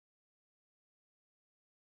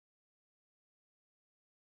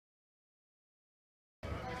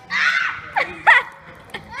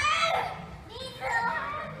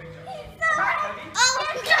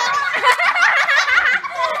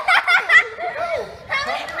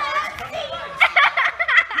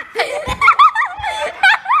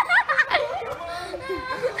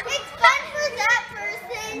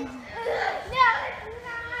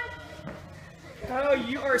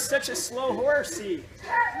slow horsey.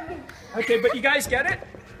 Okay, but you guys get it?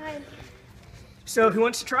 So who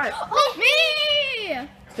wants to try it? Me!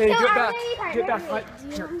 Okay, do it back. Do it back.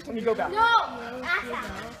 Here, let me go back. No!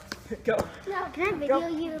 Go. No, can I video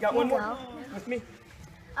you? Got one more with me.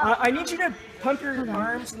 I need you to pump your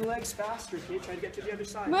arms and legs faster, okay? Try to get to the other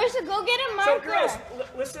side. Marissa, go get a So marker. girls,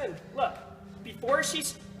 listen, look. Before she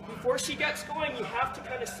gets going, you have to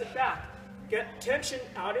kind of sit back. Get tension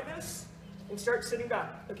out of this and start sitting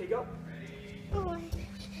back. Okay, go.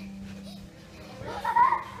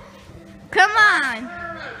 Come on.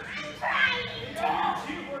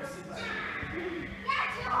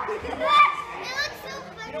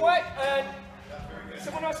 You know what?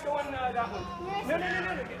 Someone else go in that one. No.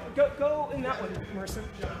 Go in that one, Marissa.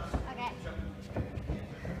 Okay.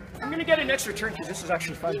 I'm gonna get an extra turn because this is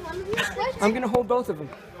actually fun. I'm gonna hold both of them.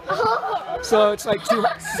 So it's like two.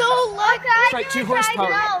 So lucky. It's like 2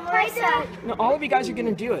 horsepower. Marissa. No, all of you guys are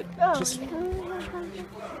gonna do it. Just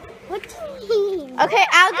What do you mean? Okay,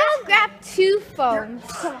 I'll go grab 2 phones.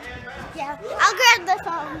 Yeah, I'll grab the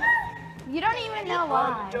phone. You don't even know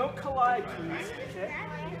why. don't collide, please. Okay.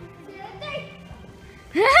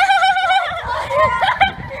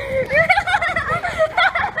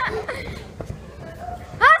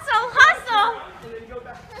 Hustle! And then go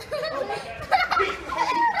back.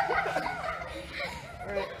 All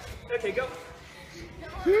right. Okay, go.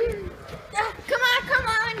 Come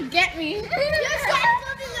on, get me. You said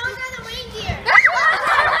flipping over the reindeer.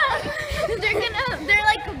 They're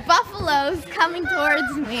like buffaloes coming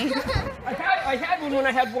towards me. I had one when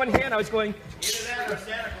I had one hand. I was going. Santa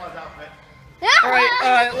Claus outfit. All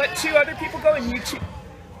right. Let 2 other people go, and you 2.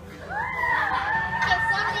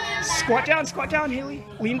 Squat down, Haley.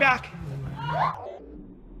 Lean back.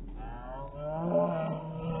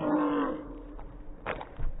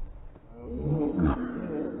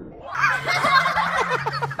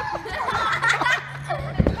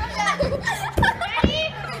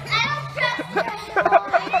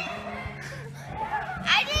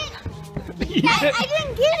 I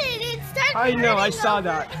didn't get it. It started. I know, I saw over.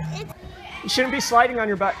 that. You shouldn't be sliding on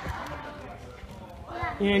your butt.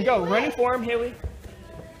 And go, running for him, Haley.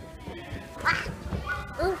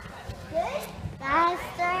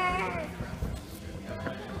 Faster.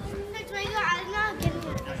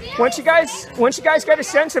 Once you guys get a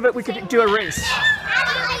sense of it, we could do a race.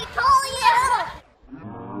 I told you.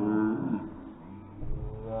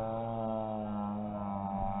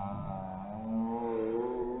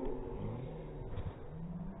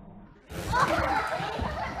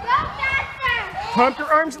 Pump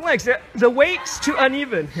your arms and legs. The weight's too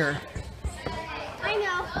uneven here. I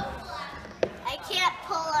know. I can't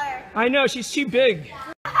pull her. I know, she's too big.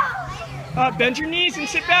 Bend your knees and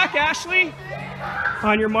sit back, Ashley.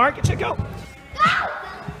 On your mark, it's a go.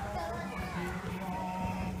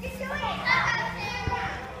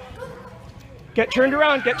 Get turned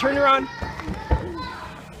around,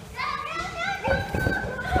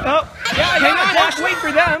 Oh, yeah, hang on, Ash, wait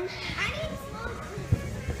for them.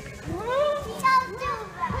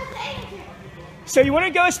 So you want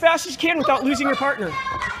to go as fast as you can without losing your partner.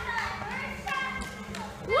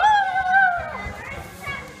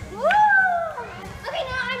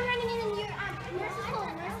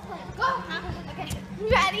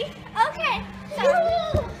 Ready? Okay. So,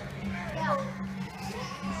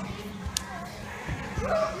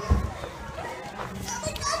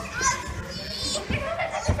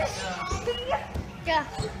 go.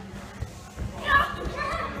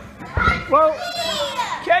 Well,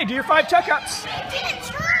 okay, do your 5 tuck-ups. I didn't